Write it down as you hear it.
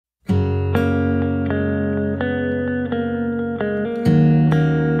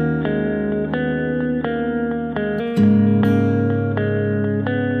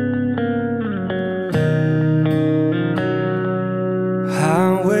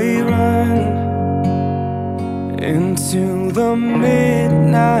to the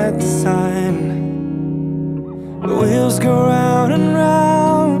midnight sun. The wheels go round and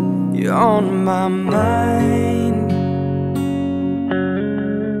round, you're on my mind.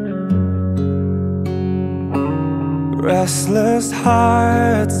 Restless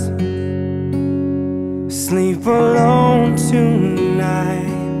hearts sleep alone tonight,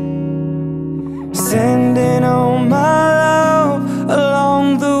 sending all my love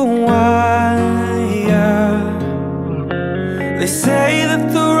along the wire. They say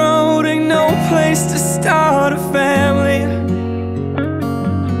that the road ain't no place to start a family.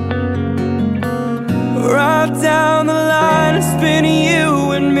 Right down the line, it's been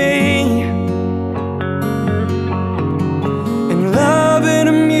you and me. And love and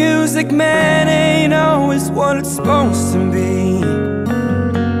a music, man, ain't always what it's supposed to be.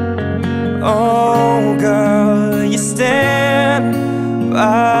 Oh girl, you stand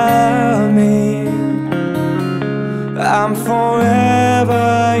by me, I'm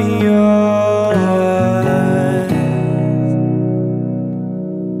forever yours,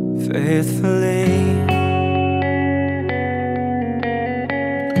 faithfully.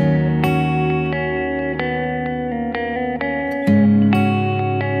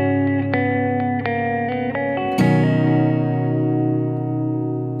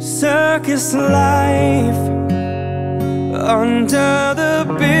 Circus life under the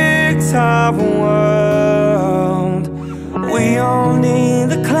big top world. We all need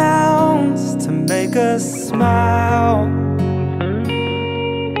the clowns to make us smile.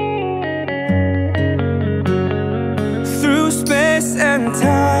 Through space and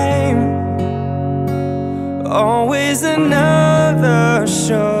time, always another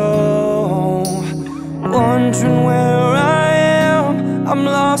show. Wondering where I am, I'm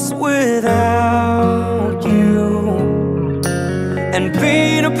lost without you. And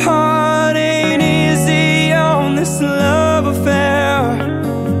being apart ain't easy on this love affair.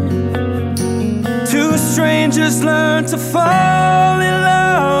 Two strangers learn to fall in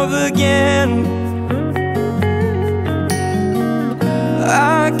love again.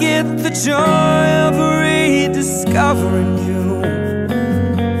 I get the joy of rediscovering you.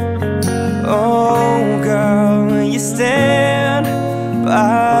 Oh girl, you stand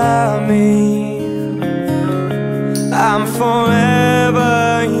by me, I'm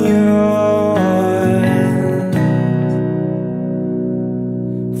forever yours,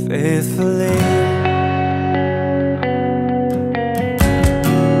 faithfully.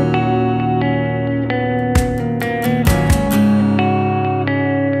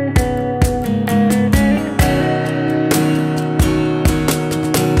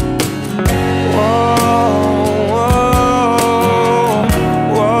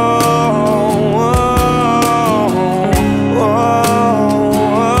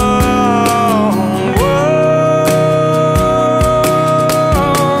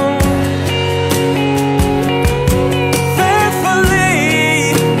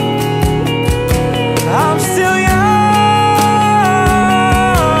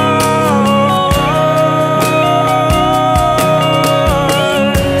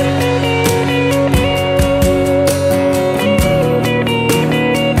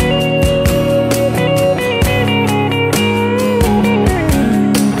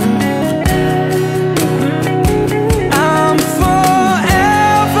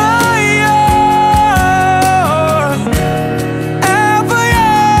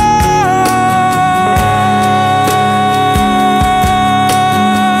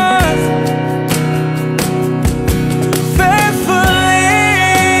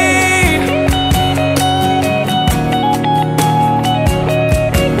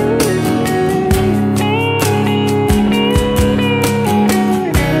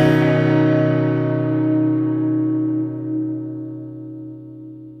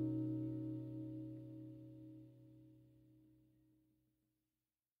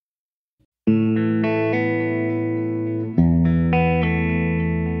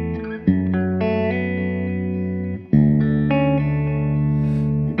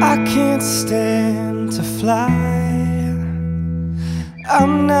 I can't stand to fly,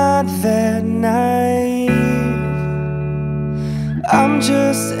 I'm not that naive. I'm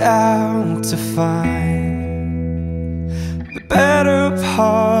just out to find the better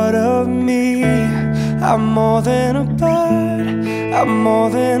part of me. I'm more than a bird, I'm more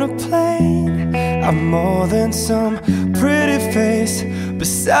than a plane, I'm more than some pretty face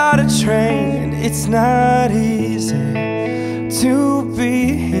beside a train. And it's not easy to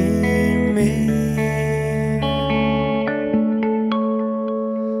be me.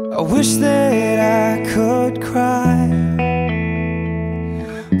 I wish that I could cry,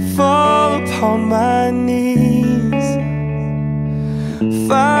 fall upon my knees,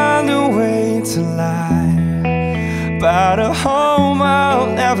 to lie about a home I'll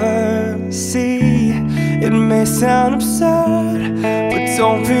never see. It may sound absurd, but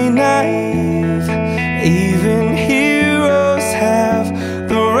don't be naive. Even heroes have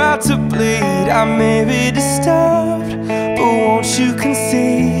the right to bleed. I may be disturbed, but won't you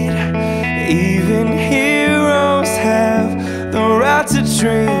concede? Even heroes have the right to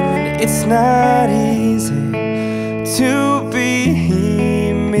dream, and it's not easy.